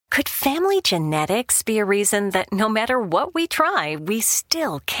Could family genetics be a reason that no matter what we try, we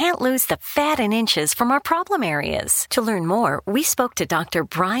still can't lose the fat and inches from our problem areas? To learn more, we spoke to Dr.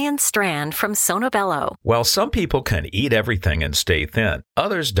 Brian Strand from Sonobello. While some people can eat everything and stay thin,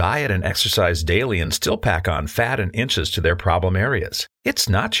 others diet and exercise daily and still pack on fat and inches to their problem areas. It's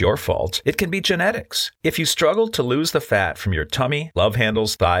not your fault. It can be genetics. If you struggle to lose the fat from your tummy, love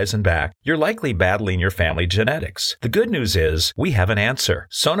handles, thighs, and back, you're likely battling your family genetics. The good news is we have an answer.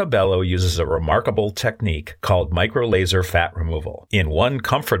 Sonobello uses a remarkable technique called microlaser fat removal. In one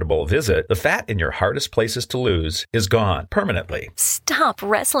comfortable visit, the fat in your hardest places to lose is gone permanently. Stop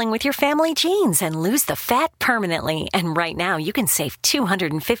wrestling with your family genes and lose the fat permanently. And right now, you can save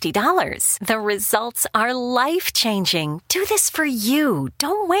 $250. The results are life-changing. Do this for you.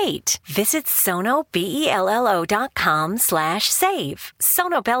 Don't wait. Visit sonobello.com/save.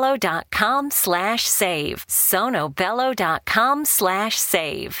 sonobello.com/save.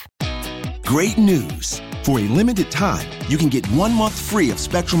 sonobello.com/save. Great news. For a limited time, you can get 1 month free of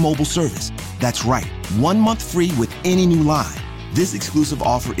Spectrum Mobile service. That's right, 1 month free with any new line. This exclusive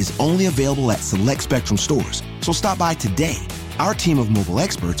offer is only available at select Spectrum stores, so stop by today. Our team of mobile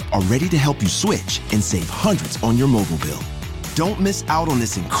experts are ready to help you switch and save hundreds on your mobile bill. Don't miss out on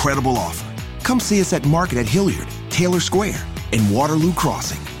this incredible offer. Come see us at Market at Hilliard, Taylor Square, and Waterloo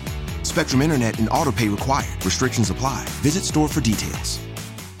Crossing. Spectrum Internet and autopay required. Restrictions apply. Visit store for details.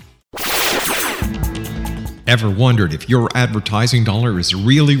 Ever wondered if your advertising dollar is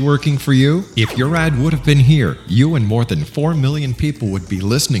really working for you? If your ad would have been here, you and more than 4 million people would be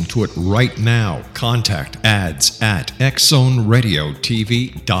listening to it right now. Contact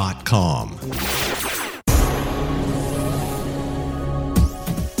ads@xzoneradiotv.com.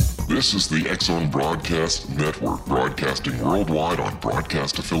 This is the X-Zone Broadcast Network, broadcasting worldwide on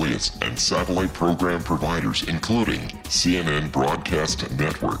broadcast affiliates and satellite program providers, including CNN Broadcast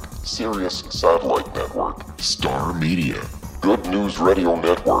Network, Sirius Satellite Network, Star Media, Good News Radio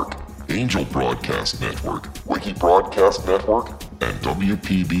Network, Angel Broadcast Network, Wiki Broadcast Network, and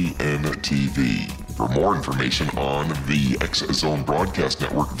WPBN TV. For more information on the X-Zone Broadcast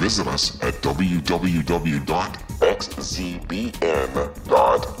Network, visit us at www.xzbn.net.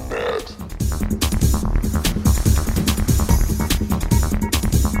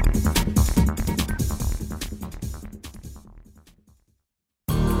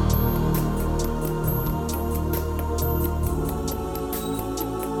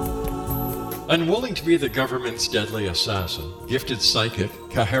 Unwilling to be the government's deadly assassin, gifted psychic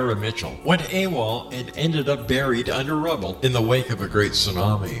Kahara Mitchell went AWOL and ended up buried under rubble in the wake of a great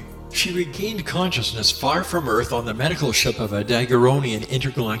tsunami. She regained consciousness far from Earth on the medical ship of a Daguerrean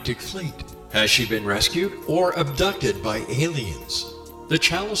intergalactic fleet. Has she been rescued or abducted by aliens? The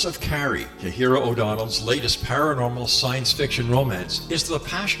Chalice of Carrie, Kahira O'Donnell's latest paranormal science fiction romance, is the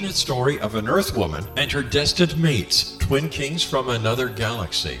passionate story of an Earth woman and her destined mates, twin kings from another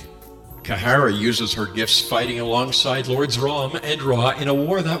galaxy. Kahara uses her gifts fighting alongside Lords Rom and Ra in a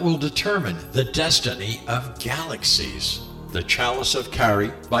war that will determine the destiny of galaxies. The Chalice of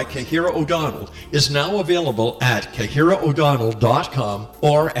Carrie by Kahira O'Donnell is now available at KahiraO'Donnell.com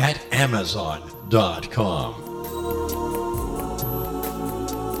or at Amazon.com.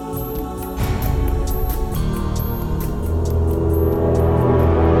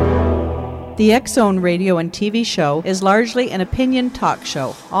 The X-Zone radio and TV show is largely an opinion talk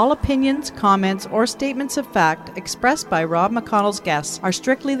show. All opinions, comments, or statements of fact expressed by Rob McConnell's guests are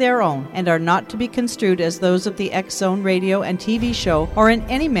strictly their own and are not to be construed as those of the X-Zone radio and TV show or in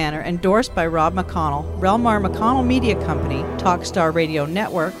any manner endorsed by Rob McConnell, Relmar McConnell Media Company, Talkstar Radio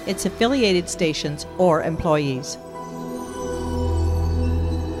Network, its affiliated stations, or employees.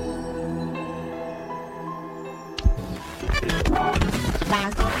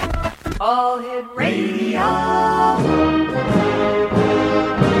 All Hit Radio.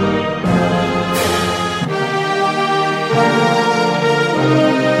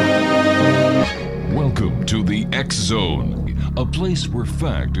 Welcome to the X Zone, a place where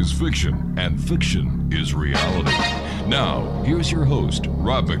fact is fiction and fiction is reality. Now, here's your host,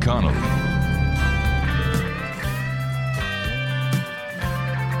 Rob McConnell.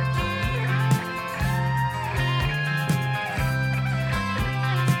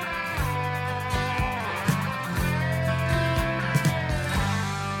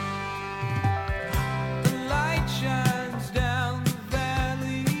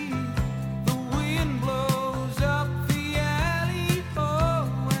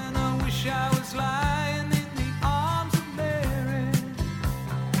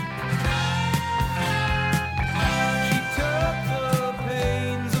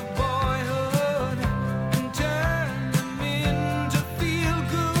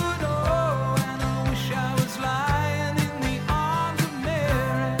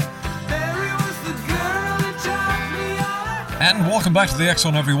 And welcome back to the X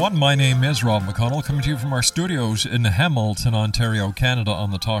Zone, everyone. My name is Rob McConnell, coming to you from our studios in Hamilton, Ontario, Canada,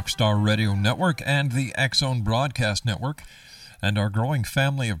 on the Talkstar Radio Network and the X Zone Broadcast Network, and our growing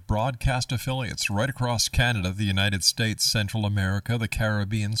family of broadcast affiliates right across Canada, the United States, Central America, the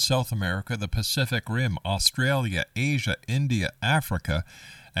Caribbean, South America, the Pacific Rim, Australia, Asia, India, Africa,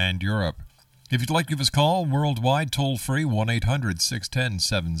 and Europe. If you'd like to give us a call worldwide, toll-free,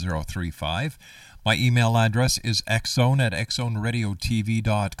 1-800-610-7035. My email address is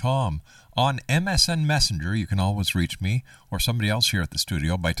xzone@xzoneradiotv.com. On MSN Messenger, you can always reach me or somebody else here at the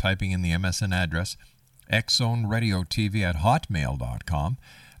studio by typing in the MSN address, xzoneradiotv@hotmail.com,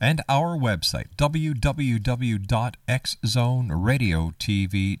 and our website,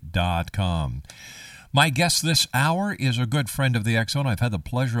 www.xzoneradiotv.com. My guest this hour is a good friend of the X Zone. I've had the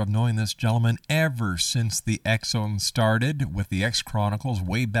pleasure of knowing this gentleman ever since the X Zone started with the X Chronicles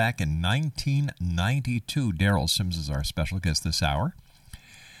way back in 1992. Derrel Sims is our special guest this hour.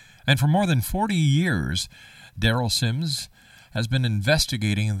 And for more than 40 years, Derrel Sims has been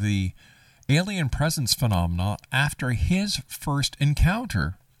investigating the alien presence phenomena after his first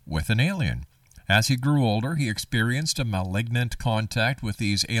encounter with an alien. As he grew older, he experienced a malignant contact with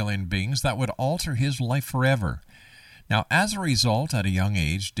these alien beings that would alter his life forever. Now, as a result, at a young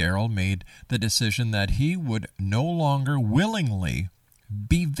age, Derrel made the decision that he would no longer willingly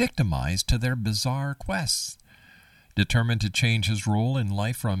be victimized to their bizarre quests. Determined to change his role in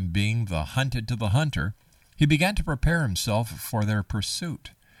life from being the hunted to the hunter, he began to prepare himself for their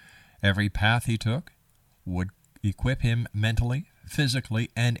pursuit. Every path he took would equip him mentally, physically,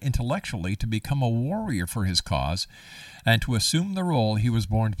 and intellectually to become a warrior for his cause and to assume the role he was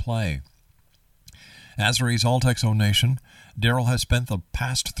born to play. As a result, X-Zone Nation, Derrel has spent the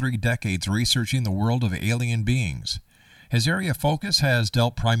past 3 decades researching the world of alien beings. His area of focus has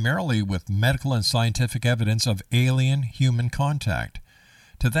dealt primarily with medical and scientific evidence of alien-human contact.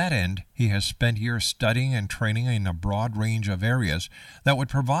 To that end, he has spent years studying and training in a broad range of areas that would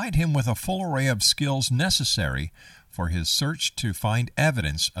provide him with a full array of skills necessary for his search to find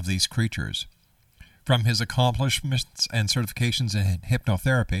evidence of these creatures. From his accomplishments and certifications in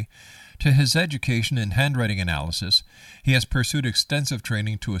hypnotherapy to his education in handwriting analysis, he has pursued extensive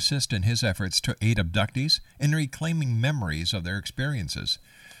training to assist in his efforts to aid abductees in reclaiming memories of their experiences.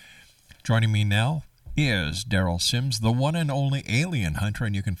 Joining me now is Derrel Sims, the one and only alien hunter,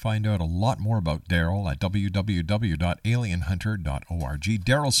 and you can find out a lot more about Derrel at www.alienhunter.org.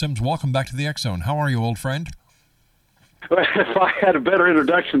 Derrel Sims, welcome back to the X Zone. How are you, old friend? Well, if I had a better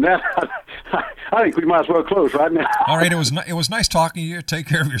introduction than that, I think we might as well close right now. All right, it was nice talking to you. Take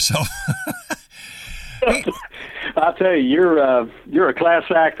care of yourself. Hey. I'll tell you, you're a class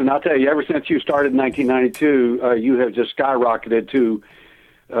act, and I'll tell you, ever since you started in 1992, you have just skyrocketed to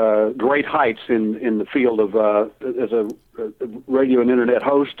great heights in the field of as a radio and internet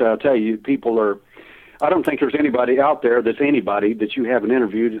host. I'll tell you, people are. I don't think there's anybody out there that you haven't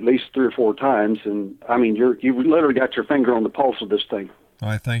interviewed at least 3 or 4 times, and I mean, you've literally got your finger on the pulse of this thing.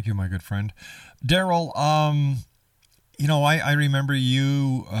 I thank you, my good friend, Derrel. I remember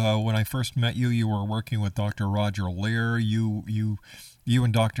you when I first met you. You were working with Dr. Roger Lear. You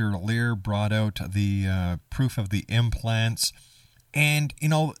and Dr. Lear brought out the proof of the implants. And,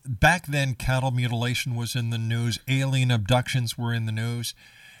 back then, cattle mutilation was in the news. Alien abductions were in the news.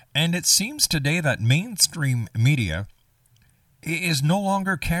 And it seems today that mainstream media is no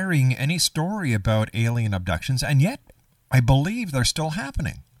longer carrying any story about alien abductions, and yet I believe they're still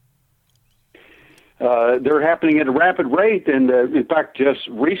happening. They're happening at a rapid rate, and in fact, just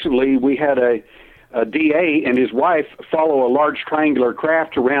recently we had a DA and his wife follow a large triangular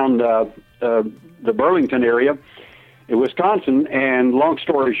craft around the Burlington area in Wisconsin, and long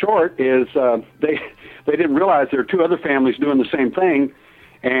story short is they didn't realize there are 2 other families doing the same thing.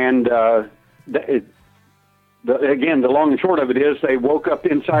 And again, the long and short of it is they woke up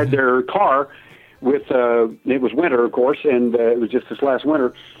inside their car with, it was winter, of course, and it was just this last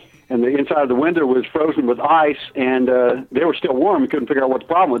winter, and the inside of the window was frozen with ice, and they were still warm. We couldn't figure out what the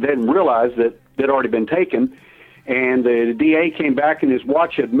problem was. They didn't realize that they'd already been taken, and the DA came back, and his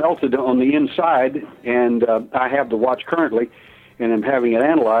watch had melted on the inside, and I have the watch currently, and I'm having it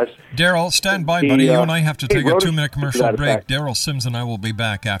analyzed. Derrel, stand by, buddy. You and I have to take a 2-minute commercial break. Derrel Sims and I will be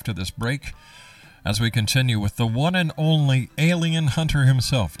back after this break as we continue with the one and only alien hunter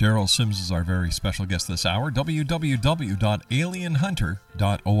himself. Derrel Sims is our very special guest this hour.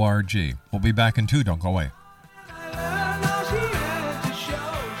 www.alienhunter.org. We'll be back in 2. Don't go away.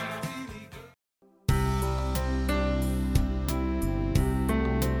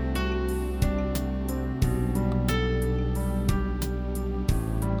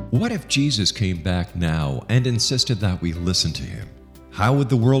 What if Jesus came back now and insisted that we listen to him? How would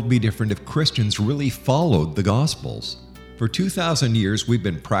the world be different if Christians really followed the Gospels? For 2,000 years, we've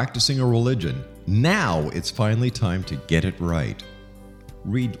been practicing a religion. Now it's finally time to get it right.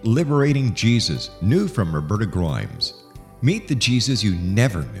 Read Liberating Jesus, new from Roberta Grimes. Meet the Jesus you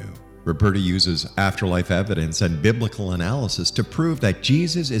never knew. Roberta uses afterlife evidence and biblical analysis to prove that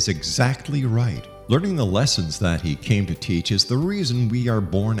Jesus is exactly right. Learning the lessons that he came to teach is the reason we are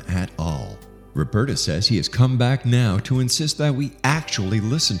born at all. Roberta says he has come back now to insist that we actually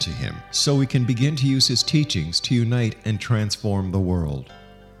listen to him so we can begin to use his teachings to unite and transform the world.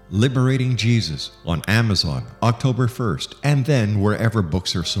 Liberating Jesus on Amazon, October 1st, and then wherever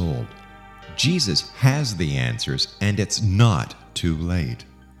books are sold. Jesus has the answers, and it's not too late.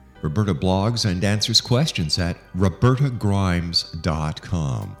 Roberta blogs and answers questions at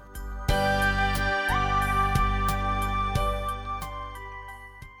robertagrimes.com.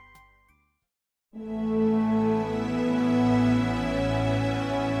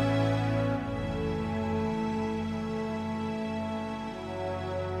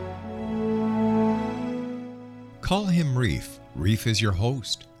 Call him Reef. Reef is your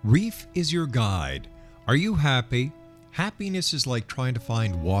host. Reef is your guide. Are you happy? Happiness is like trying to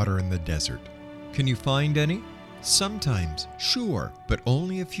find water in the desert. Can you find any? Sometimes, sure, but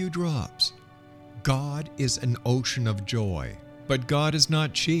only a few drops. God is an ocean of joy, but God is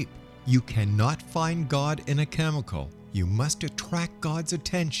not cheap. You cannot find God in a chemical. You must attract God's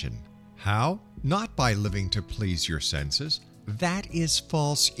attention. How? Not by living to please your senses. That is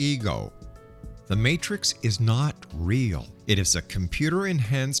false ego. The Matrix is not real. It is a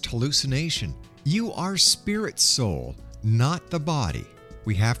computer-enhanced hallucination. You are spirit soul, not the body.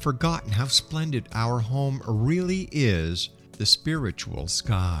 We have forgotten how splendid our home really is, the spiritual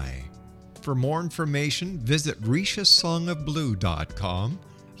sky. For more information, visit rishasongofblue.com.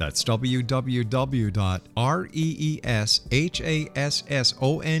 That's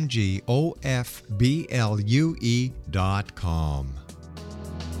www.reessongofblue.com.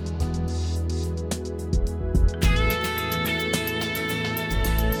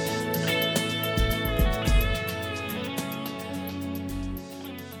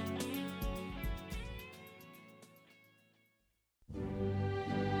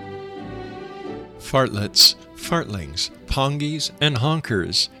 Fartlets, fartlings, pongies, and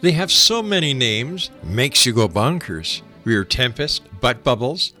honkers. They have so many names, makes you go bonkers. Rear tempest, butt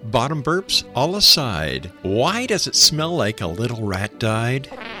bubbles, bottom burps, all aside. Why does it smell like a little rat died?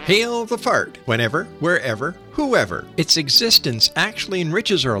 Hail the fart, whenever, wherever, whoever. Its existence actually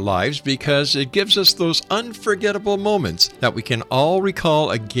enriches our lives because it gives us those unforgettable moments that we can all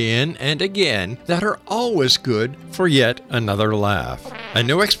recall again and again that are always good for yet another laugh. A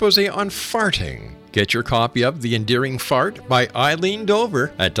new expose on farting. Get your copy of The Endearing Fart by Eileen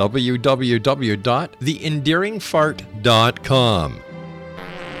Dover at www.theendearingfart.com.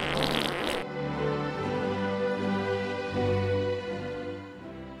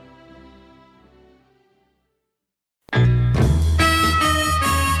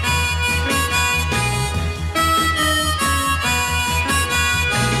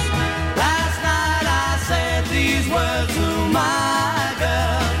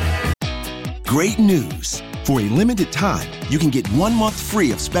 Great news! For a limited time, you can get 1 month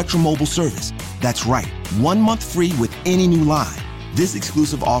free of Spectrum Mobile service. That's right, 1 month free with any new line. This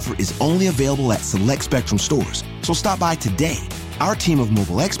exclusive offer is only available at select Spectrum stores, so stop by today. Our team of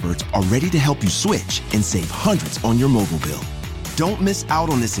mobile experts are ready to help you switch and save hundreds on your mobile bill. Don't miss out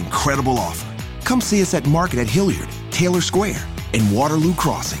on this incredible offer. Come see us at Market at Hilliard, Taylor Square, and Waterloo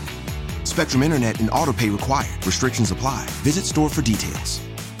Crossing. Spectrum Internet and autopay required. Restrictions apply. Visit store for details.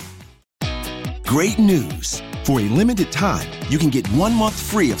 Great news! For a limited time, you can get 1 month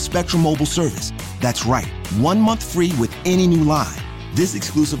free of Spectrum Mobile service. That's right, 1 month free with any new line. This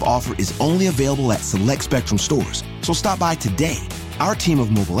exclusive offer is only available at select Spectrum stores, so stop by today. Our team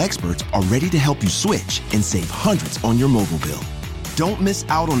of mobile experts are ready to help you switch and save hundreds on your mobile bill. Don't miss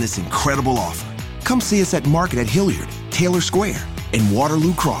out on this incredible offer. Come see us at Market at Hilliard, Taylor Square, and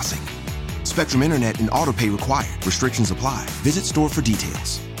Waterloo Crossing. Spectrum Internet and autopay required. Restrictions apply. Visit store for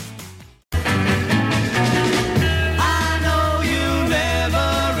details.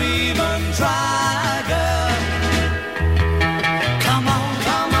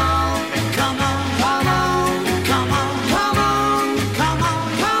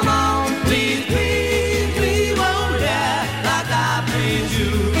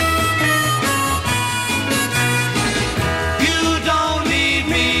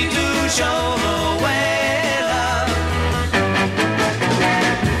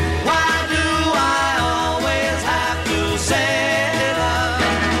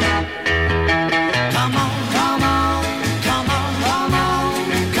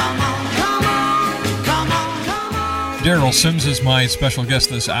 Derrel Sims is my special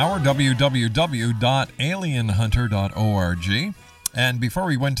guest this hour, www.alienhunter.org. And before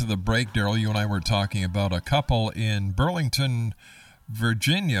we went to the break, Derrel, you and I were talking about a couple in Burlington,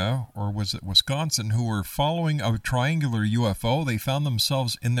 Virginia, or was it Wisconsin, who were following a triangular UFO. They found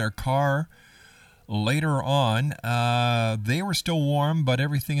themselves in their car later on. They were still warm, but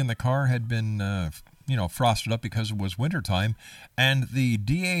everything in the car had been frosted up because it was wintertime, and the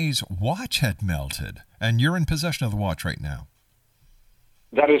DA's watch had melted. And you're in possession of the watch right now.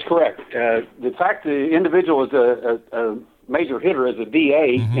 That is correct. The fact the individual is a major hitter as a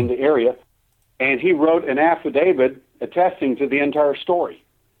DA in the area, and he wrote an affidavit attesting to the entire story.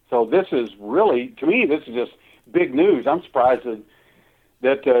 So this is really, to me, this is just big news. I'm surprised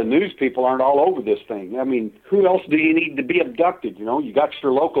that news people aren't all over this thing. I mean, who else do you need to be abducted? You got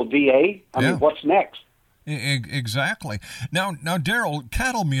your local DA. I mean, what's next? Exactly. Now, Derrel,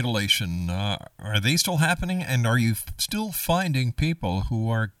 cattle mutilation, are they still happening? And are you still finding people who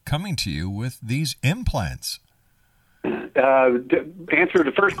are coming to you with these implants? Answer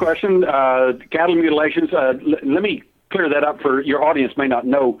the first question, cattle mutilations. Let me clear that up for your audience may not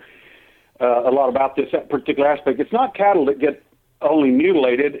know a lot about this particular aspect. It's not cattle that get only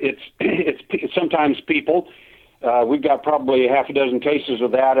mutilated. It's sometimes people. We've got probably half a dozen cases of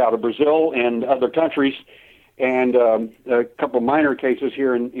that out of Brazil and other countries, and a couple of minor cases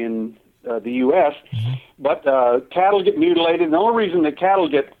here in the U.S. But cattle get mutilated. And the only reason that cattle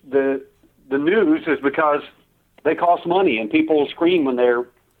get the news is because they cost money, and people will scream when their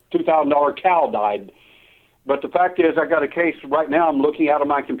 $2,000 cow died. But the fact is, I got a case right now. I'm looking out of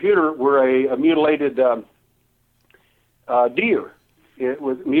my computer where a mutilated deer. It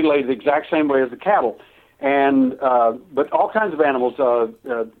was mutilated the exact same way as the cattle. And but all kinds of animals,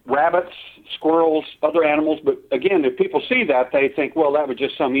 rabbits, squirrels, other animals. But again, if people see that, they think, well, that was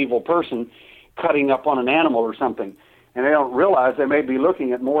just some evil person cutting up on an animal or something. And they don't realize they may be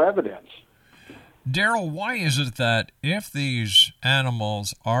looking at more evidence. Derrel, why is it that if these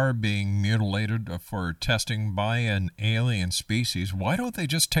animals are being mutilated for testing by an alien species, why don't they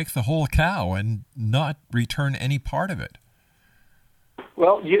just take the whole cow and not return any part of it?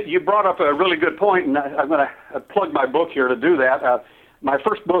 Well, you brought up a really good point, and I'm going to plug my book here to do that. My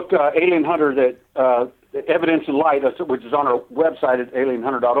first book, Alien Hunter, that Evidence and Light, which is on our website at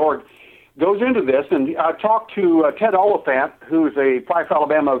alienhunter.org, goes into this. And I talked to Ted Oliphant, who is a Fife,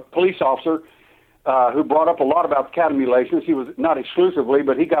 Alabama police officer, who brought up a lot about the cattle mutilations. He was not exclusively,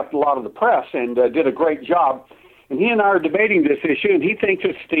 but he got a lot of the press and did a great job. And he and I are debating this issue, and he thinks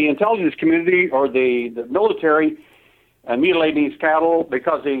it's the intelligence community or the military mutilating these cattle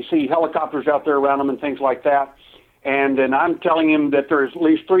because they see helicopters out there around them and things like that. And then I'm telling him that there's at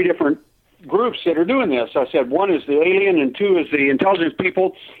least 3 different groups that are doing this. I said 1 is the alien, and 2 is the intelligence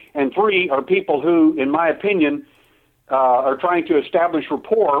people, and 3 are people who, in my opinion, are trying to establish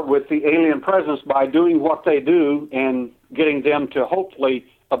rapport with the alien presence by doing what they do and getting them to hopefully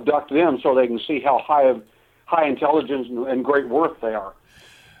abduct them so they can see how high intelligence and great worth they are.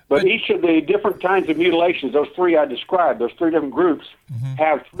 But each of the different kinds of mutilations, those 3 I described, those 3 different groups,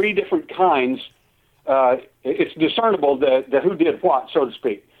 have 3 different kinds. It's discernible that who did what, so to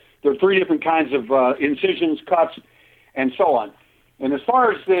speak. There are 3 different kinds of incisions, cuts, and so on. And as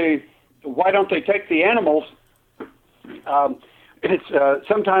far as why don't they take the animals,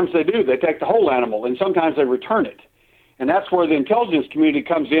 sometimes they do. They take the whole animal, and sometimes they return it. And that's where the intelligence community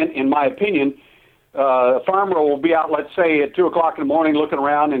comes in my opinion. A farmer will be out, let's say, at 2 o'clock in the morning looking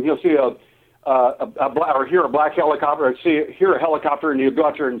around, and he'll see or hear a black helicopter, or hear a helicopter, and he'll go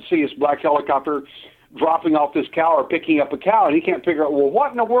out there and see this black helicopter dropping off this cow or picking up a cow, and he can't figure out, well,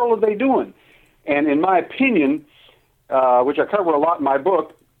 what in the world are they doing? And in my opinion, which I cover a lot in my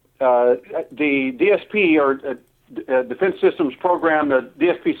book, the DSP, or Defense Systems Program, the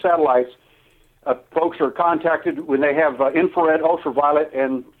DSP satellites, folks are contacted when they have infrared, ultraviolet,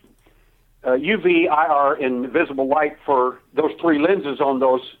 and UV, IR, and visible light for those 3 lenses on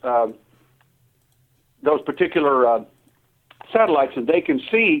those particular satellites, and they can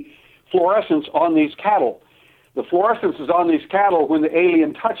see fluorescence on these cattle. The fluorescence is on these cattle when the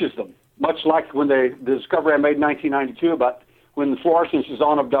alien touches them, much like when the discovery I made in 1992 about when the fluorescence is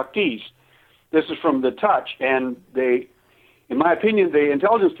on abductees. This is from the touch, and in my opinion, the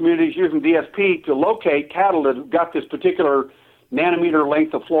intelligence community is using DSP to locate cattle that have got this particular nanometer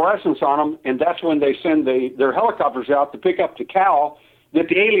length of fluorescence on them, and that's when they send their helicopters out to pick up the cow that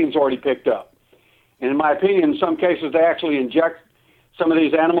the aliens already picked up. And in my opinion, in some cases, they actually inject some of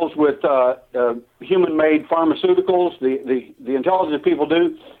these animals with human-made pharmaceuticals. The intelligence people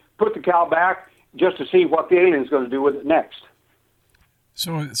do put the cow back just to see what the alien's going to do with it next.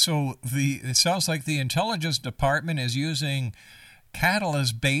 So it sounds like the intelligence department is using cattle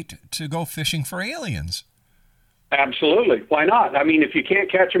as bait to go fishing for aliens. Absolutely. Why not? I mean, if you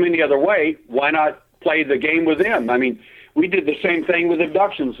can't catch them any other way, why not play the game with them? I mean, we did the same thing with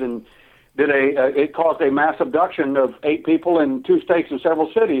abductions, and it caused a mass abduction of 8 people in 2 states and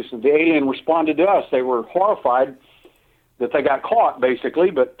several cities. And the alien responded to us. They were horrified that they got caught, basically,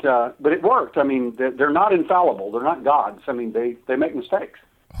 but it worked. I mean, they're not infallible. They're not gods. I mean, they make mistakes.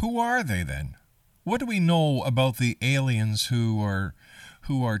 Who are they then? What do we know about the aliens who are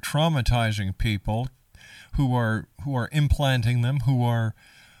traumatizing people, who are implanting them, who are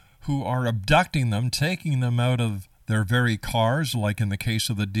abducting them, taking them out of their very cars, like in the case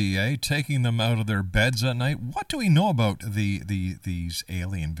of the DA, taking them out of their beds at night? What do we know about these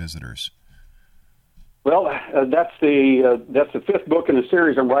alien visitors? Well, that's the 5th book in a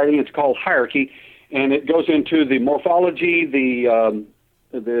series I'm writing. It's called Hierarchy, and it goes into the morphology, the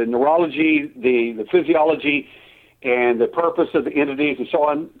neurology, the physiology, and the purpose of the entities and so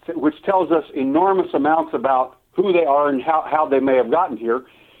on, which tells us enormous amounts about who they are and how they may have gotten here.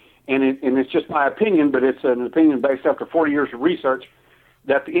 And it's just my opinion, but it's an opinion based after 40 years of research,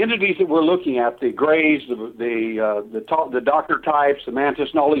 that the entities that we're looking at, the Greys, the doctor types, the mantis,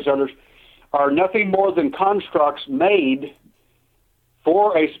 and all these others, are nothing more than constructs made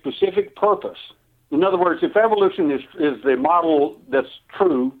for a specific purpose. In other words, if evolution is the model that's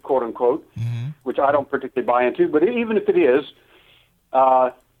true, quote unquote, which I don't particularly buy into, but even if it is,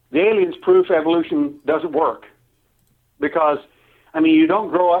 the aliens prove evolution doesn't work. Because, I mean, you don't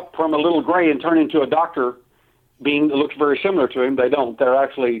grow up from a little gray and turn into a doctor being that looks very similar to him. They don't. They're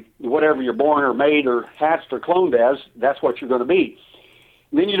actually, whatever you're born or made or hatched or cloned as, that's what you're going to be.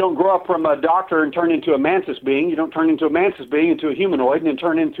 And then you don't grow up from a doctor and turn into a mantis being. You don't turn into a mantis being into a humanoid and then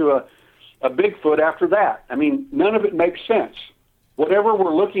turn into a Bigfoot after that. I mean, none of it makes sense. Whatever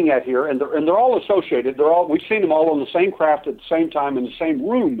we're looking at here, and they're all associated. We've seen them all on the same craft at the same time in the same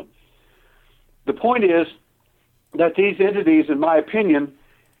room. The point is that these entities, in my opinion,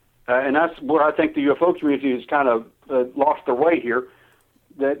 and that's where I think the UFO community has kind of lost their way here.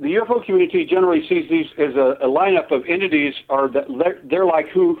 The UFO community generally sees these as a lineup of entities, or they're like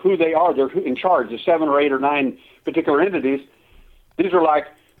who they are. They're in charge. The 7 or 8 or 9 particular entities. These are like,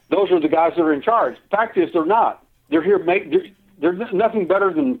 those are the guys that are in charge. Fact is, they're not. They're here they're nothing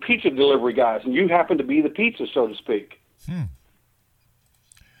better than pizza delivery guys, and you happen to be the pizza, so to speak.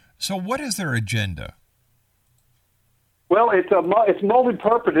 So what is their agenda? Well, it's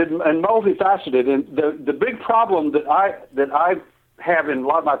multi-purposed and multifaceted, and the big problem that I have in a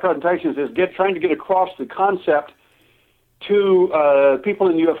lot of my presentations is trying to get across the concept to people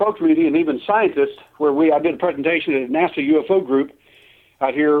in the UFO community and even scientists. I did a presentation at NASA UFO group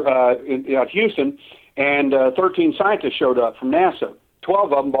out here out Houston, and 13 scientists showed up from NASA.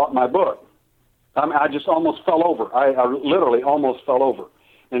 12 of them bought my book. I just almost fell over. I literally almost fell over.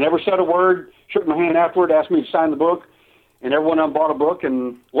 They never said a word, shook my hand afterward, asked me to sign the book, and everyone of them bought a book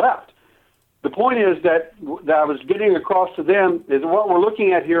and left. The point is that I was getting across to them is what we're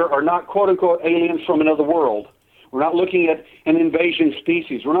looking at here are not quote-unquote aliens from another world. We're not looking at an invasion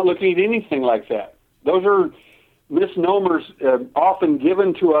species. We're not looking at anything like that. Those are misnomers often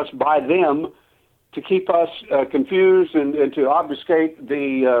given to us by them to keep us confused and to obfuscate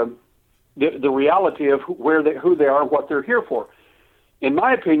the reality of who they are and what they're here for. In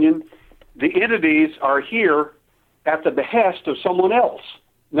my opinion, the entities are here at the behest of someone else.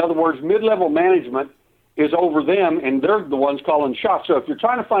 In other words, mid-level management is over them, and they're the ones calling shots. So if you're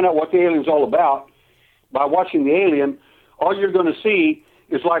trying to find out what the alien's all about by watching the alien, all you're going to see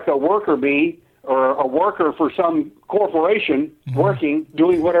is like a worker bee or a worker for some corporation working,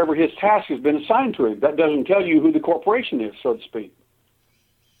 doing whatever his task has been assigned to him. That doesn't tell you who the corporation is, so to speak.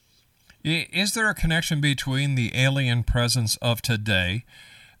 Is there a connection between the alien presence of today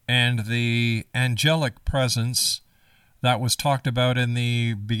and the angelic presence that was talked about in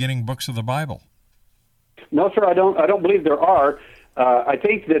the beginning books of the Bible? No, sir, I don't believe there are. I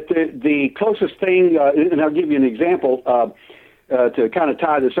think that the closest thing, and I'll give you an example to kind of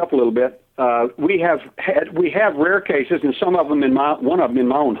tie this up a little bit. We have rare cases, and some of them one of them in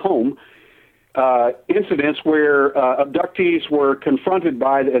my own home, incidents where abductees were confronted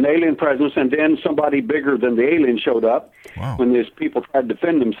by an alien presence, and then somebody bigger than the alien showed up. Wow. When these people tried to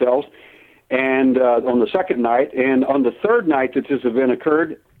defend themselves. And on the second night, and on the third night that this event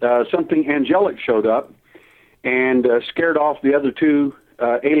occurred, something angelic showed up and scared off the other 2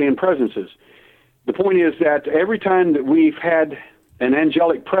 alien presences. The point is that every time that we've had an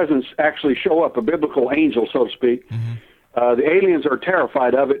angelic presence actually show up, a biblical angel, so to speak, the aliens are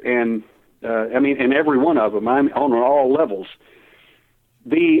terrified of it, and and every one of them, on all levels.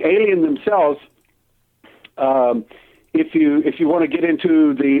 the alien themselves, if you want to get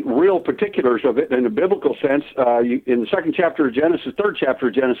into the real particulars of it in a biblical sense, in the second chapter of Genesis, third chapter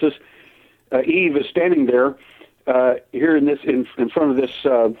of Genesis, Eve is standing there here in front of this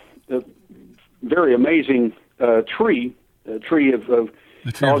very amazing tree, a tree of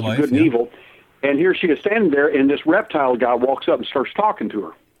knowledge of good and evil. And here she is standing there, and this reptile guy walks up and starts talking to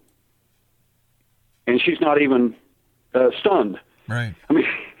her. And she's not even stunned. Right. I mean,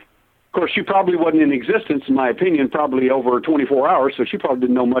 of course, she probably wasn't in existence, in my opinion, probably over 24 hours, so she probably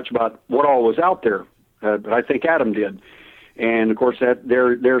didn't know much about what all was out there. But I think Adam did. And, of course,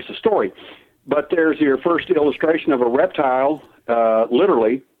 there's the story. But there's your first illustration of a reptile,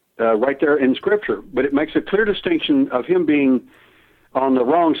 literally, right there in Scripture. But it makes a clear distinction of him being on the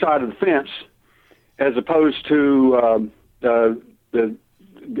wrong side of the fence as opposed to the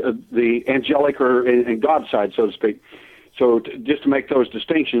angelic or in God's side, so to speak. So just to make those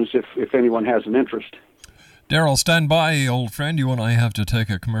distinctions, if anyone has an interest. Derrel, stand by, old friend. You and I have to take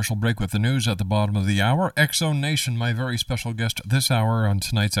a commercial break with the news at the bottom of the hour. X-Zone Nation, my very special guest this hour on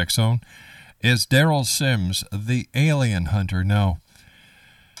tonight's X-Zone, is Derrel Sims, the alien hunter. Now,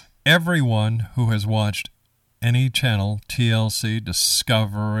 everyone who has watched any channel, TLC,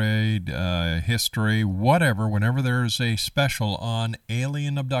 Discovery, History, whatever, whenever there's a special on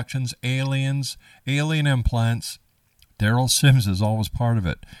alien abductions, aliens, alien implants, Derrel Sims is always part of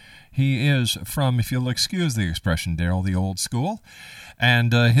it. He is from, if you'll excuse the expression, Derrel, the old school,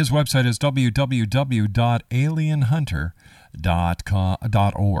 and his website is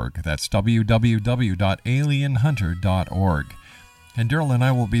www.alienhunter.org. That's www.alienhunter.org. And Derrel and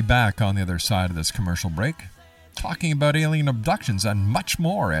I will be back on the other side of this commercial break, talking about alien abductions and much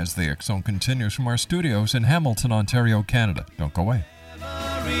more as the X-Zone continues from our studios in Hamilton, Ontario, Canada. Don't go away.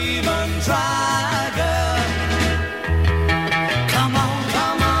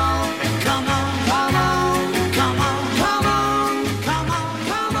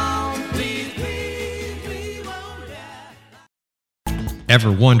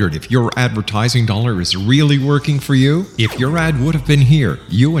 Ever wondered if your advertising dollar is really working for you? If your ad would have been here,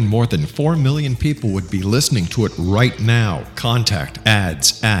 you and more than 4 million people would be listening to it right now. Contact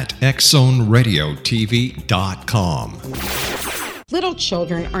ads at xzoneradiotv.com. Little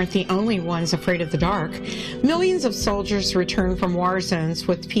children aren't the only ones afraid of the dark. Millions of soldiers return from war zones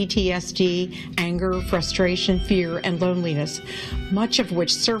with PTSD, anger, frustration, fear, and loneliness, much of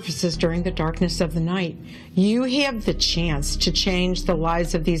which surfaces during the darkness of the night. You have the chance to change the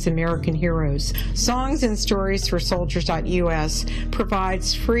lives of these American heroes. Songs and Stories for Soldiers.us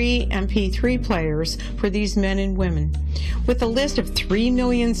provides free MP3 players for these men and women. With a list of 3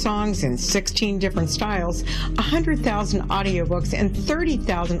 million songs in 16 different styles, 100,000 audiobooks, and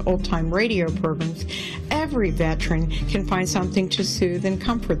 30,000 old-time radio programs, every veteran can find something to soothe and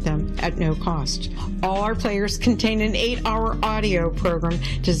comfort them at no cost. All our players contain an 8-hour audio program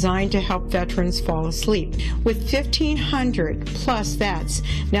designed to help veterans fall asleep. With 1,500 plus vets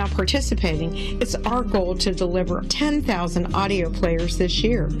now participating, it's our goal to deliver 10,000 audio players this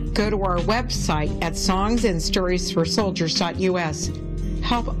year. Go to our website at songsandstoriesforsoldiers.us.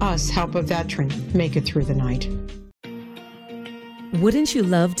 Help us help a veteran make it through the night. Wouldn't you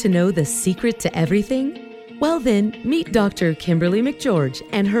love to know the secret to everything? Well then, meet Dr. Kimberly McGeorge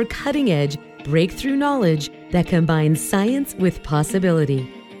and her cutting-edge breakthrough knowledge that combines science with possibility.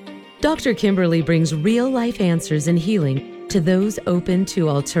 Dr. Kimberly brings real-life answers and healing to those open to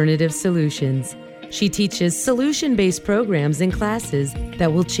alternative solutions. She teaches solution-based programs and classes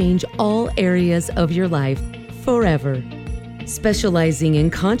that will change all areas of your life forever. Specializing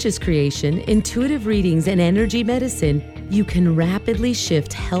in conscious creation, intuitive readings, and energy medicine, you can rapidly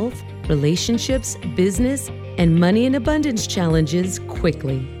shift health, relationships, business, and money and abundance challenges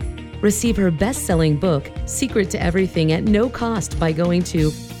quickly. Receive her best-selling book, Secret to Everything, at no cost by going to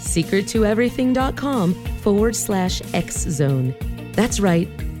secrettoeverything.com/X-Zone. That's right,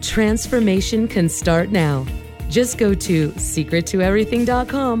 transformation can start now. Just go to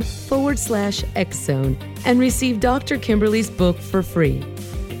secrettoeverything.com/X-Zone and receive Dr. Kimberly's book for free.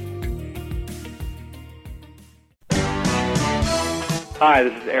 Hi,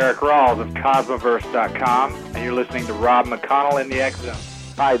 this is Eric Rawls of Cosmoverse.com, and you're listening to Rob McConnell in the X-Zone.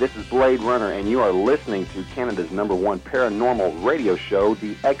 Hi, this is Blade Runner, and you are listening to Canada's #1 paranormal radio show,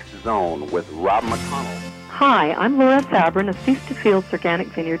 The X-Zone, with Rob McConnell. Hi, I'm Laura Sabrin of Feast to Fields Organic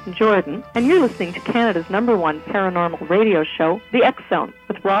Vineyard in Jordan, and you're listening to Canada's #1 paranormal radio show, The X-Zone,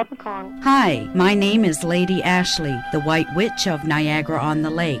 with with Rob McConnell. Hi, my name is Lady Ashley, the White Witch of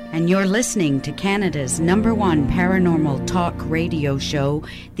Niagara-on-the-Lake, and you're listening to Canada's #1 paranormal talk radio show,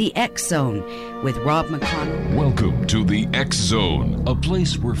 The X Zone, with Rob McConnell. Welcome to The X Zone, a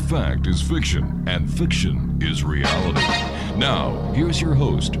place where fact is fiction and fiction is reality. Now, here's your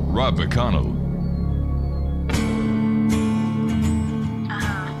host, Rob McConnell.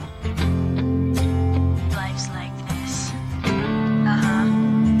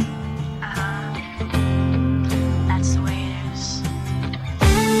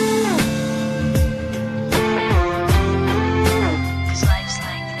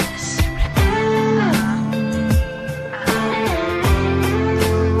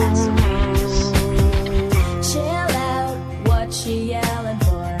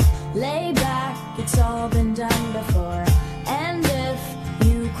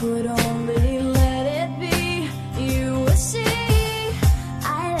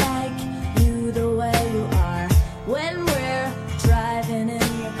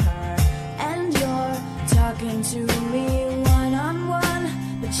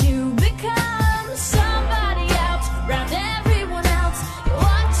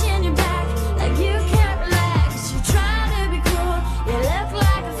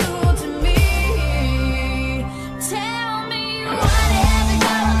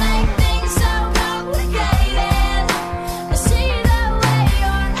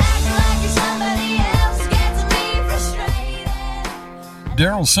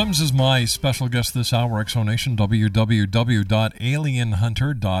 Derrel Sims is my special guest this hour, Exonation,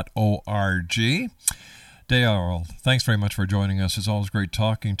 www.alienhunter.org. Derrel, thanks very much for joining us. It's always great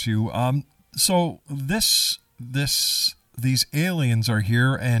talking to you. So these aliens are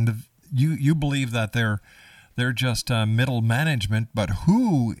here, and you believe that they're just middle management, but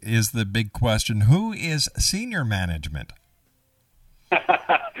who is the big question? Who is senior management?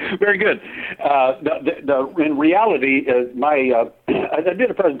 Very good. In reality, I did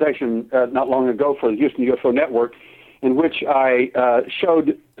a presentation not long ago for the Houston UFO Network in which I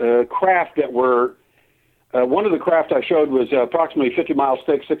showed craft that were, one of the craft I showed was approximately 50 miles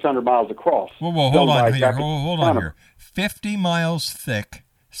thick, 600 miles across. Whoa, hold on here. 50 miles thick,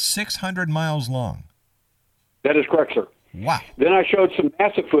 600 miles long. That is correct, sir. Wow. Then I showed some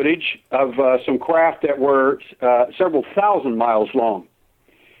NASA footage of some craft that were several thousand miles long.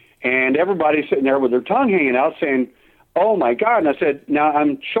 And everybody's sitting there with their tongue hanging out saying, oh, my God. And I said, now,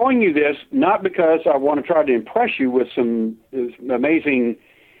 I'm showing you this not because I want to try to impress you with some amazing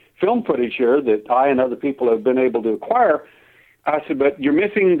film footage here that I and other people have been able to acquire. I said, but you're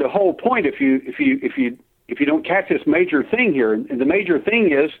missing the whole point if you don't catch this major thing here. And the major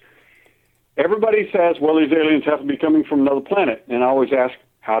thing is everybody says, well, these aliens have to be coming from another planet. And I always ask,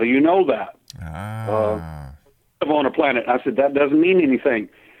 how do you know that? On a planet. I said, that doesn't mean anything.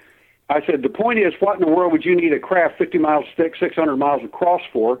 I said, the point is, what in the world would you need a craft 50 miles thick, 600 miles across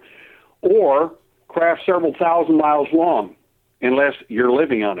for, or craft several thousand miles long, unless you're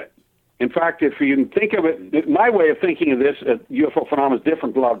living on it? In fact, if you can think of it, my way of thinking of this, UFO phenomenon is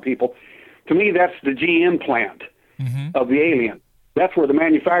different for a lot of people. To me, that's the GM plant of the alien. That's where the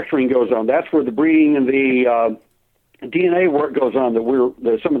manufacturing goes on. That's where the breeding and the DNA work goes on.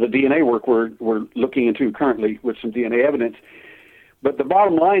 Some of the DNA work we're looking into currently with some DNA evidence. But the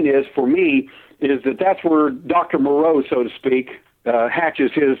bottom line is, for me, is that's where Dr. Moreau, so to speak,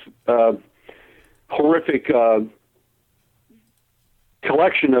 hatches his horrific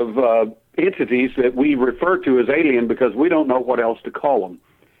collection of entities that we refer to as alien because we don't know what else to call them.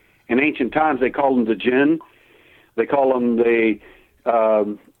 In ancient times, they called them the jinn. They call them the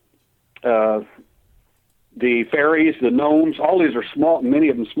fairies, the gnomes. All these are small, many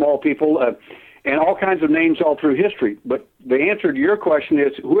of them small people. And all kinds of names all through history. But the answer to your question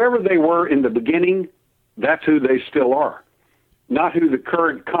is, whoever they were in the beginning, that's who they still are, not who the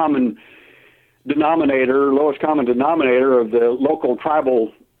current common denominator, lowest common denominator of the local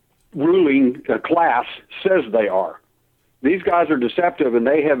tribal ruling class says they are. These guys are deceptive, and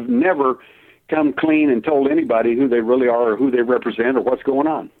they have never come clean and told anybody who they really are or who they represent or what's going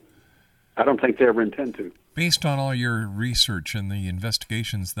on. I don't think they ever intend to. Based on all your research and the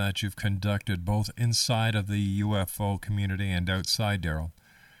investigations that you've conducted both inside of the UFO community and outside, Derrel,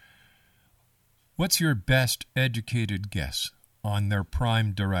 what's your best educated guess on their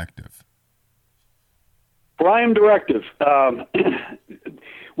prime directive? Prime directive.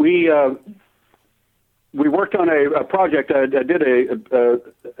 We worked on a project. I did a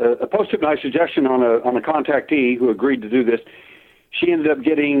posted my suggestion on a contactee who agreed to do this. She ended up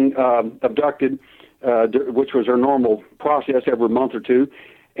getting abducted, which was her normal process every month or two.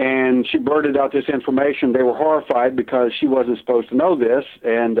 And she blurted out this information. They were horrified because she wasn't supposed to know this.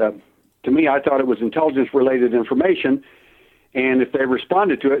 And to me, I thought it was intelligence-related information. And if they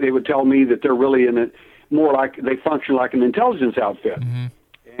responded to it, they would tell me that they're really more like they function like an intelligence outfit. Mm-hmm.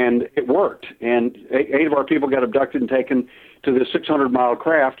 And it worked. And 8 of our people got abducted and taken to this 600-mile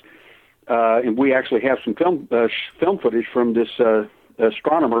craft. And we actually have some film footage from this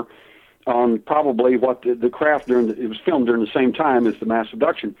astronomer on probably what the craft it was filmed during the same time as the mass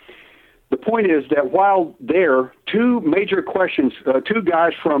abduction. The point is that while there, 2 major questions, 2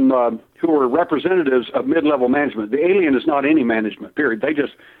 guys from who are representatives of mid-level management. The alien is not any management, period.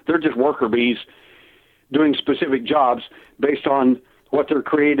 They're just worker bees doing specific jobs based on what they're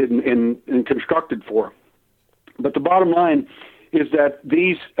created and constructed for. But the bottom line is that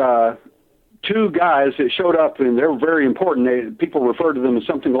these 2 guys that showed up, and they're very important. People refer to them as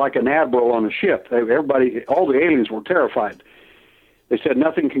something like an admiral on a ship. Everybody, all the aliens were terrified. They said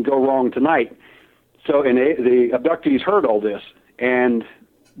nothing can go wrong tonight. So, and the abductees heard all this, and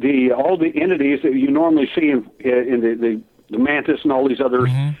all the entities that you normally see in the mantis and all these others,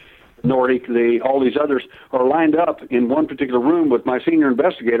 Nordic, all these others are lined up in one particular room with my senior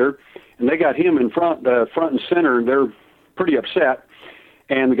investigator, and they got him in front and center, and they're pretty upset.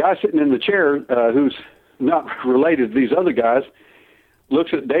 And the guy sitting in the chair, who's not related to these other guys,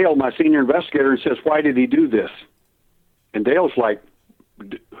 looks at Dale, my senior investigator, and says, "Why did he do this?" And Dale's like,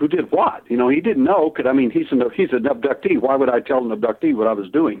 "Who did what?" You know, he didn't know, because, I mean, he's an abductee. Why would I tell an abductee what I was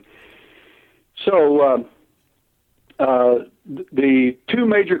doing? So the 2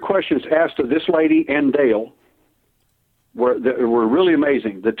 major questions asked of this lady and Dale were really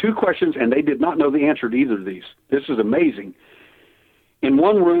amazing. The 2 questions, and they did not know the answer to either of these. This is amazing. In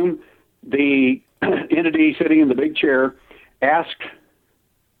one room, the entity sitting in the big chair asked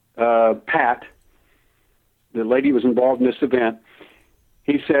Pat, the lady who was involved in this event,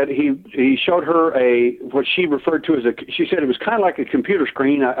 he said he showed her what she referred to as she said it was kind of like a computer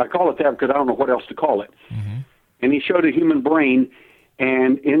screen. I call it that because I don't know what else to call it. Mm-hmm. And he showed a human brain,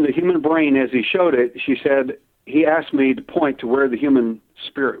 and in the human brain, as he showed it, she said, he asked me to point to where the human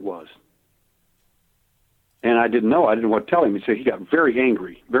spirit was. And I didn't know. I didn't know what to tell him. He said he got very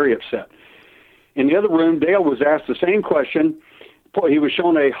angry, very upset. In the other room, Dale was asked the same question. He was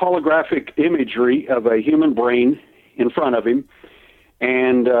shown a holographic imagery of a human brain in front of him.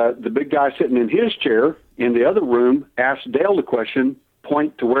 And the big guy sitting in his chair in the other room asked Dale the question,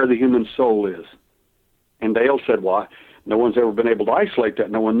 point to where the human soul is. And Dale said, well, no one's ever been able to isolate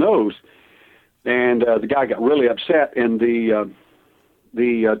that. No one knows. And the guy got really upset. And the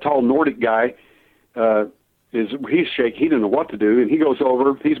tall Nordic guy, he's shaky. He didn't know what to do. And he goes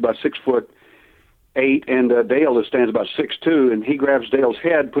over. He's about 6'8", and Dale stands about 6'2", and he grabs Dale's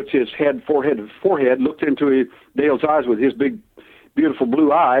head, puts his head forehead to forehead, looked into Dale's eyes with his big, beautiful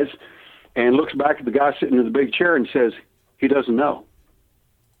blue eyes, and looks back at the guy sitting in the big chair and says, he doesn't know.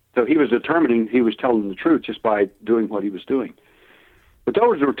 So he was determining he was telling the truth just by doing what he was doing. But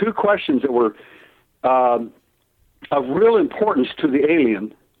those were 2 questions that were of real importance to the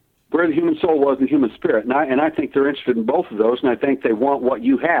alien, where the human soul was and the human spirit. And I think they're interested in both of those, and I think they want what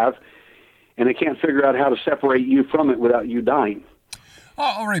you have, and they can't figure out how to separate you from it without you dying.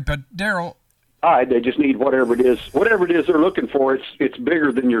 Oh, all right, but Derrel... They just need whatever it is they're looking for. It's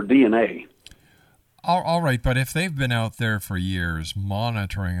bigger than your DNA. All right, but if they've been out there for years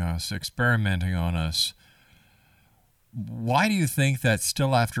monitoring us, experimenting on us, why do you think that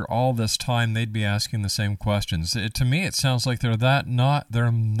still after all this time they'd be asking the same questions? To me, it sounds like they're not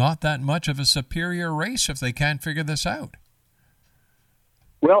that much of a superior race if they can't figure this out.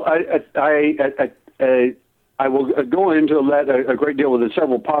 Well, I will go into that a great deal with the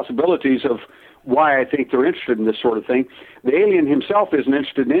several possibilities of why I think they're interested in this sort of thing. The alien himself isn't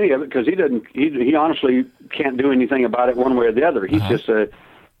interested in any of it because he honestly can't do anything about it one way or the other. He's just a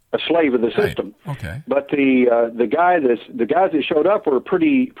slave of the system. Right. Okay. But the guys that showed up were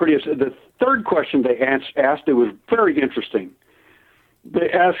pretty. The third question they asked, it was very interesting. They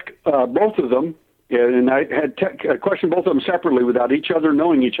asked both of them, and I had questioned both of them separately without each other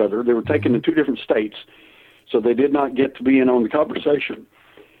knowing each other. They were taken in 2 different states, so they did not get to be in on the conversation.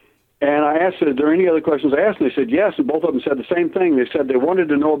 And I asked, are there any other questions? I asked, and they said yes, and both of them said the same thing. They said they wanted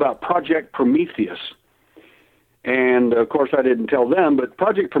to know about Project Prometheus. And, of course, I didn't tell them, but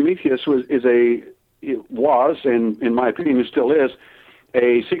Project Prometheus was, and in my opinion it still is,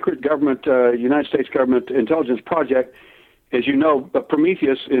 a secret government, United States government intelligence project. As you know,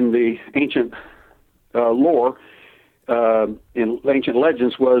 Prometheus in the ancient lore, in ancient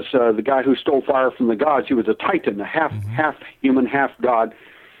legends, was the guy who stole fire from the gods. He was a titan, a half human, half god.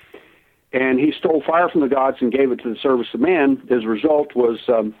 and he stole fire from the gods and gave it to the service of man. As a result, was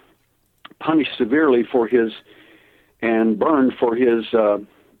punished severely for and burned for his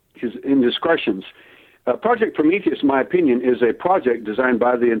indiscretions. Project Prometheus, in my opinion, is a project designed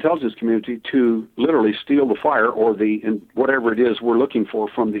by the intelligence community to literally steal the fire or whatever it is we're looking for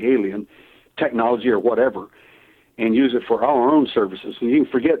from the alien technology or whatever, and use it for our own services. And you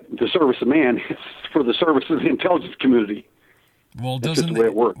can forget the service of man; it's for the service of the intelligence community. Well, that's just the way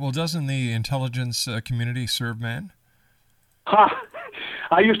it works. Well, doesn't the intelligence community serve man? Ha!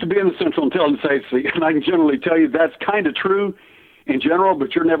 I used to be in the Central Intelligence Agency, and I can generally tell you that's kind of true in general,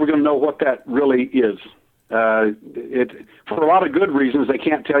 but you're never going to know what that really is. For a lot of good reasons, they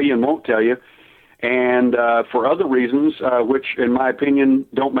can't tell you and won't tell you. And for other reasons, which in my opinion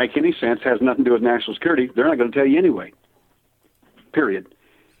don't make any sense, has nothing to do with national security, they're not going to tell you anyway. Period.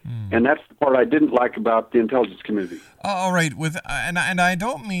 And that's the part I didn't like about the intelligence community. All right, and I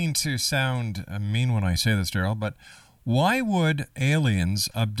don't mean to sound mean when I say this, Derrel, but why would aliens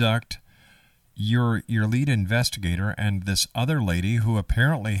abduct your lead investigator and this other lady who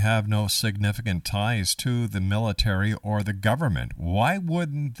apparently have no significant ties to the military or the government? Why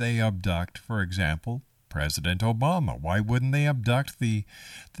wouldn't they abduct, for example, President Obama? Why wouldn't they abduct the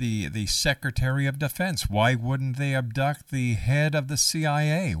Secretary of Defense? Why wouldn't they abduct the head of the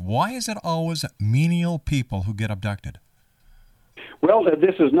CIA? Why is it always menial people who get abducted? Well,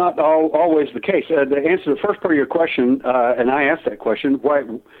 this is not always the case. To answer the first part of your question, and I asked that question, why?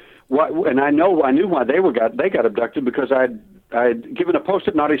 And I knew why they got abducted, because I'd given a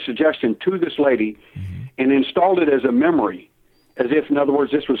post-it note suggestion to this lady and installed it as a memory, as if, in other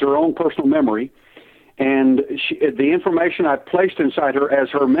words, this was her own personal memory. And the information I placed inside her as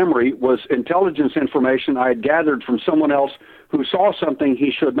her memory was intelligence information I had gathered from someone else who saw something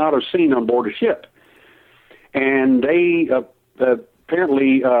he should not have seen on board a ship. And they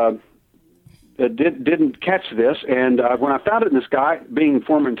apparently didn't catch this, and when I found it in this guy, being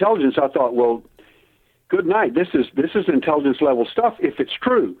former intelligence, I thought, well, good night. This is intelligence level stuff. If it's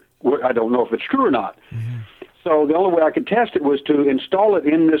true, I don't know if it's true or not. So the only way I could test it was to install it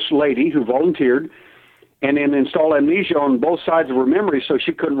in this lady who volunteered, and then install amnesia on both sides of her memory so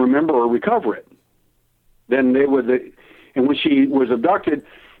she couldn't remember or recover it. Then and when she was abducted,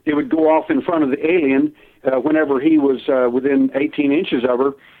 it would go off in front of the alien whenever he was within 18 inches of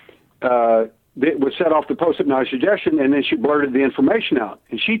her. It would set off the post-it note suggestion, and then she blurted the information out.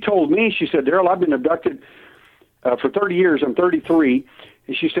 And she told me, she said, Derrel, I've been abducted for 30 years. I'm 33.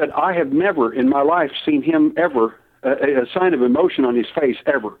 And she said, I have never in my life seen him ever, a sign of emotion on his face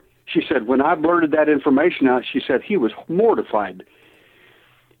ever. She said, when I blurted that information out, she said he was mortified.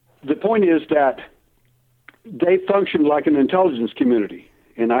 The point is that they function like an intelligence community,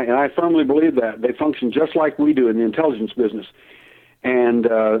 and I firmly believe that. They function just like we do in the intelligence business. And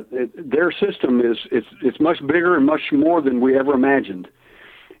their system it's much bigger and much more than we ever imagined.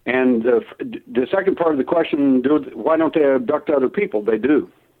 And the second part of the question, why don't they abduct other people? They do.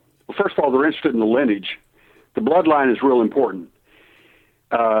 Well, first of all, they're interested in the lineage. The bloodline is real important.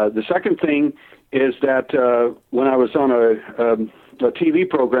 The second thing is that when I was on a TV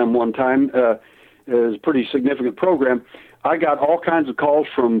program one time, it was a pretty significant program, I got all kinds of calls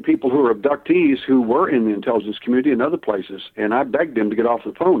from people who are abductees who were in the intelligence community and other places, and I begged them to get off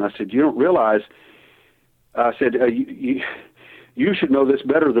the phone. I said, you don't realize, I said, you should know this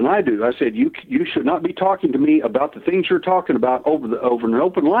better than I do. I said, you should not be talking to me about the things you're talking about over an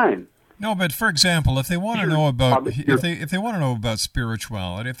open line. No, but for example, if they want to know about if they want to know about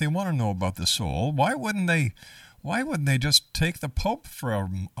spirituality, if they want to know about the soul, why wouldn't they just take the Pope for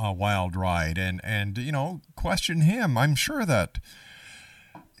a wild ride and question him? I'm sure that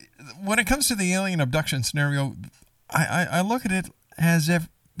when it comes to the alien abduction scenario, I look at it as if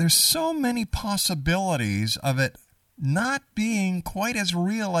there's so many possibilities of it not being quite as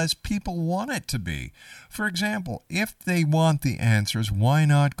real as people want it to be. For example, if they want the answers, why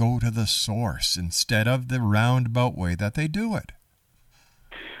not go to the source instead of the roundabout way that they do it?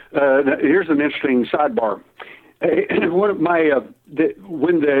 Here's an interesting sidebar. One of my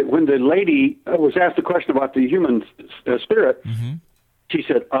when the lady was asked a question about the human spirit, she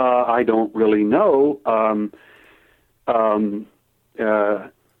said, "I don't really know."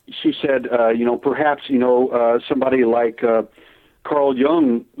 She said, perhaps somebody like Carl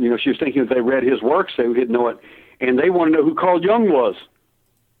Jung. She was thinking if they read his works, they would know it, and they want to know who Carl Jung was.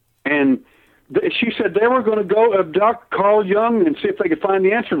 And she said they were going to go abduct Carl Jung and see if they could find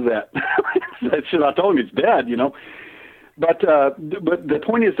the answer to that. I told him it's dead, But the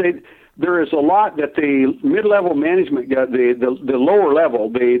point is there is a lot that the mid-level management, the lower level,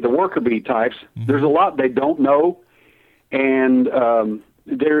 the worker bee types, there's a lot they don't know. And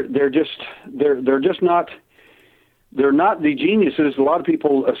they're just not. They're not the geniuses a lot of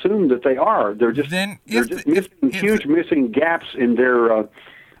people assume that they are. They're just missing gaps in their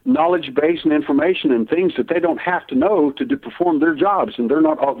knowledge base and information and things that they don't have to know to perform their jobs. And they're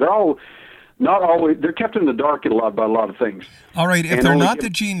not always. They're kept in the dark by a lot of things. All right, if they're not the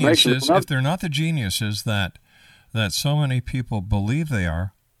geniuses, that so many people believe they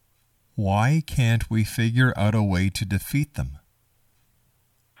are, why can't we figure out a way to defeat them?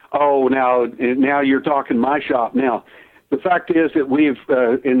 Oh, now you're talking my shop. Now, the fact is that we've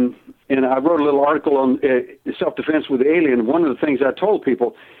and I wrote a little article on self-defense with the alien. One of the things I told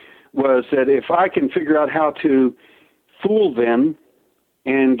people was that if I can figure out how to fool them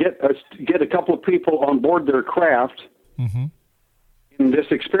and get a couple of people on board their craft in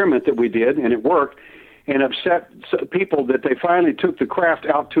this experiment that we did, and it worked, and upset people that they finally took the craft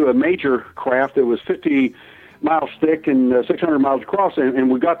out to a major craft that was 50 miles thick and 600 miles across,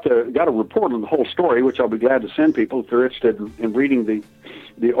 and we got a report on the whole story, which I'll be glad to send people if they're interested in reading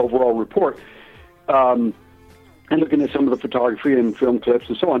the overall report, and looking at some of the photography and film clips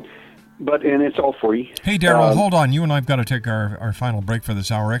and so on. And it's all free. Hey, Derrel, hold on. You and I have got to take our final break for this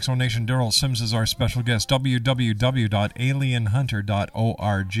hour. X Zone Nation, Derrel Sims is our special guest.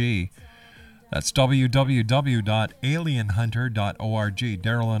 www.alienhunter.org. That's www.alienhunter.org.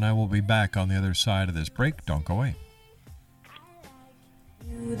 Derrel and I will be back on the other side of this break. Don't go away.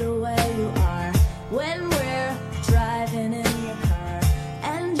 You the way you are when we're driving in your car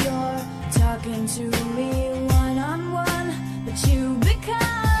and you're talking to me one-on-one, but you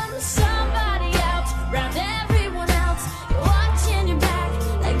become somebody else around everyone else. You're watching your back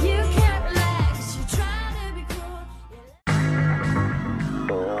like you can't relax. You're trying to be cool.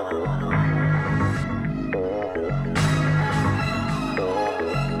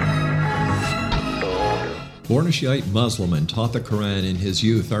 Born a Shiite Muslim and taught the Quran in his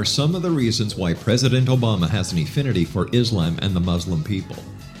youth are some of the reasons why President Obama has an affinity for Islam and the Muslim people.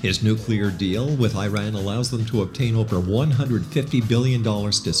 His nuclear deal with Iran allows them to obtain over $150 billion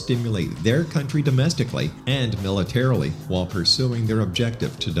to stimulate their country domestically and militarily while pursuing their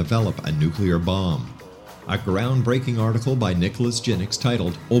objective to develop a nuclear bomb. A groundbreaking article by Nicholas Jennings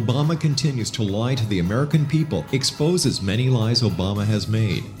titled, "Obama Continues to Lie to the American People," exposes many lies Obama has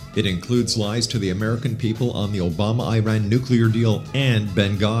made. It includes lies to the American people on the Obama-Iran nuclear deal and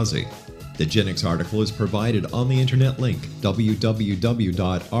Benghazi. The Jennings article is provided on the internet link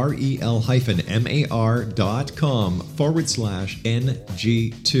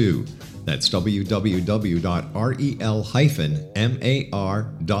www.rel-mar.com/NG2. That's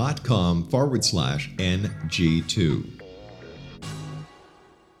www.rel-mar.com/NG2.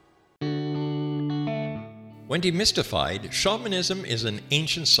 When demystified, shamanism is an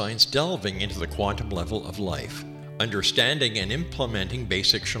ancient science delving into the quantum level of life. Understanding and implementing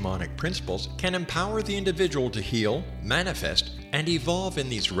basic shamanic principles can empower the individual to heal, manifest, and evolve in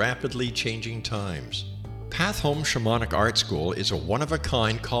these rapidly changing times. Path Home Shamanic Art School is a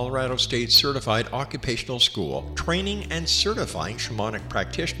one-of-a-kind Colorado State certified occupational school training and certifying shamanic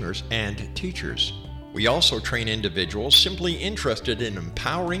practitioners and teachers. We also train individuals simply interested in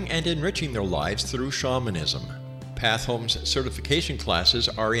empowering and enriching their lives through shamanism. Path Home's certification classes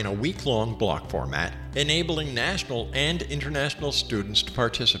are in a week-long block format, enabling national and international students to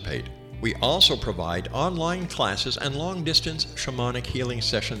participate. We also provide online classes and long-distance shamanic healing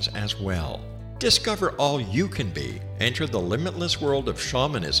sessions as well. Discover all you can be. Enter the limitless world of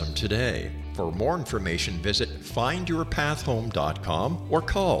shamanism today. For more information, visit findyourpathhome.com or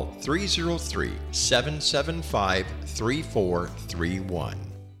call 303-775-3431.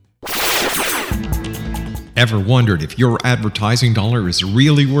 Ever wondered if your advertising dollar is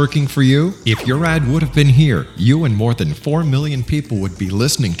really working for you? If your ad would have been here, you and more than 4 million people would be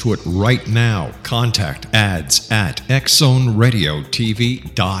listening to it right now. Contact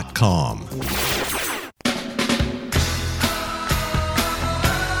ads@xzoneradiotv.com.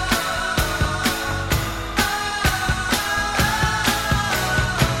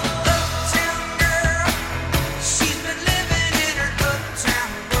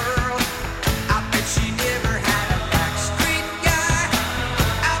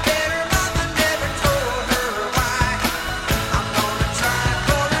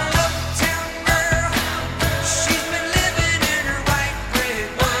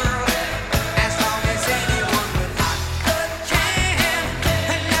 As long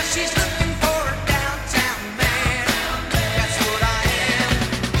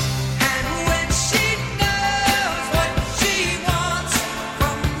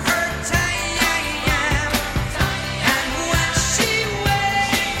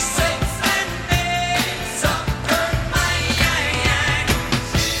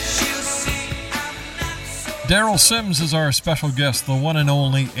Derrel Sims is our special guest, the one and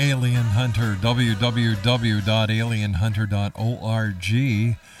only Alien Hunter.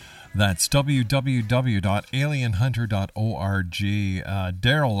 www.alienhunter.org. That's www.alienhunter.org.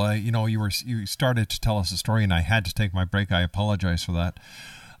 Derrel, you started to tell us a story, and I had to take my break. I apologize for that.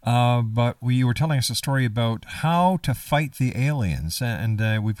 But you were telling us a story about how to fight the aliens,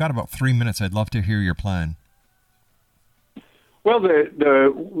 and we've got about 3 minutes. I'd love to hear your plan. Well,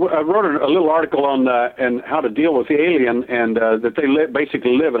 I wrote a little article on and how to deal with the alien, and that they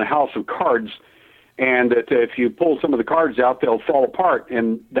basically live in a house of cards, and that if you pull some of the cards out, they'll fall apart.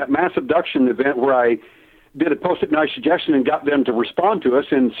 And that mass abduction event where I did a post-it note suggestion and got them to respond to us,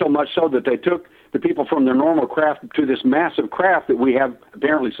 and so much so that they took the people from their normal craft to this massive craft that we have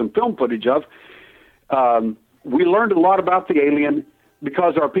apparently some film footage of. We learned a lot about the alien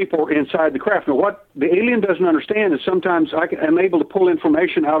because our people were inside the craft. Now, what the alien doesn't understand is sometimes I'm able to pull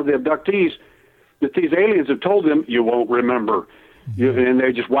information out of the abductees that these aliens have told them, you won't remember. And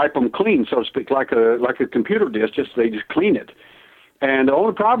they just wipe them clean, so to speak, like a computer disk, they just clean it. And the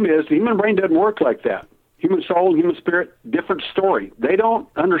only problem is the human brain doesn't work like that. Human soul, human spirit, different story. They don't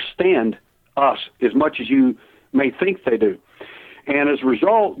understand us as much as you may think they do. And as a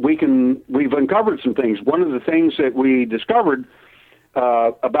result, we've uncovered some things. One of the things that we discovered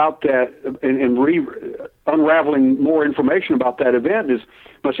about that and unraveling more information about that event is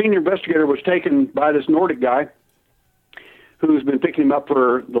my senior investigator was taken by this Nordic guy who's been picking him up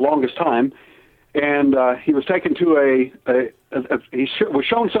for the longest time, and he was taken to he was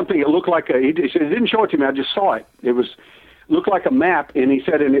shown something that looked like he said, he didn't show it to me, I just saw it. It looked like a map, and he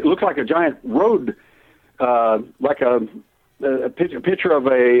said, and it looked like a giant road, like a picture of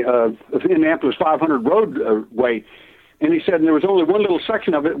a Indianapolis 500 roadway. And he said, and there was only one little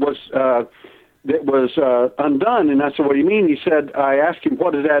section of it that was undone. And I said, what do you mean? He said, I asked him,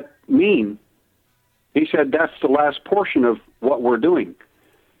 what does that mean? He said, that's the last portion of what we're doing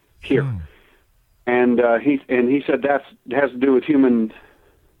here. And he said that has to do with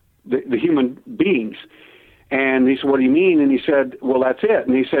the human beings. And he said, what do you mean? And he said, well, that's it.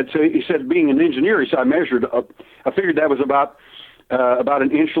 And he said, being an engineer, he said, I figured that was about an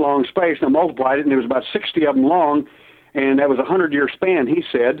inch long space, and I multiplied it, and there was about 60 of them long. And that was a 100-year span, he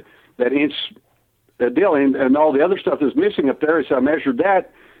said, that inch deal. And all the other stuff that's missing up there, he said, I measured that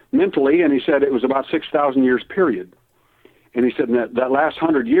mentally, and he said it was about 6,000 years period. And he said that last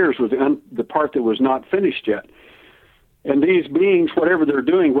 100 years was the part that was not finished yet. And these beings, whatever they're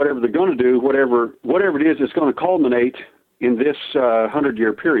doing, whatever they're going to do, whatever it is, it's going to culminate in this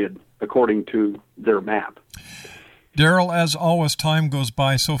 100-year period, according to their map. Derrel, as always, time goes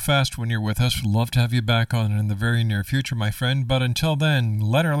by so fast when you're with us. We'd love to have you back on in the very near future, my friend. But until then,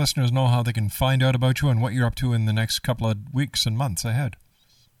 let our listeners know how they can find out about you and what you're up to in the next couple of weeks and months ahead.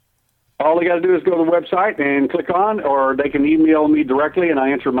 All they got to do is go to the website and click on, or they can email me directly, and I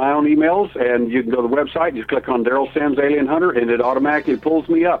answer my own emails. And you can go to the website, just click on Derrel Sims Alien Hunter, and it automatically pulls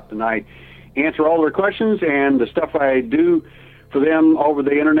me up. And I answer all their questions, and the stuff I do for them over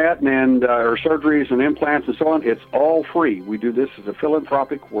the internet and or surgeries and implants and so on, it's all free. We do this as a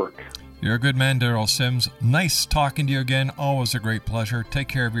philanthropic work. You're a good man, Derrel Sims. Nice talking to you again. Always a great pleasure. Take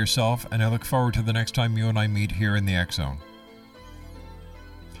care of yourself, and I look forward to the next time you and I meet here in the X Zone.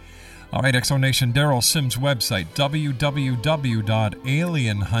 All right, X Zone Nation, Derrel Sims' website,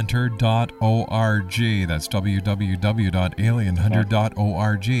 www.alienhunter.org. That's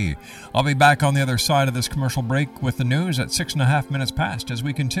www.alienhunter.org. I'll be back on the other side of this commercial break with the news at 6.5 minutes past as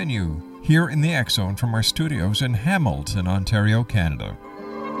we continue here in the X Zone from our studios in Hamilton, Ontario, Canada.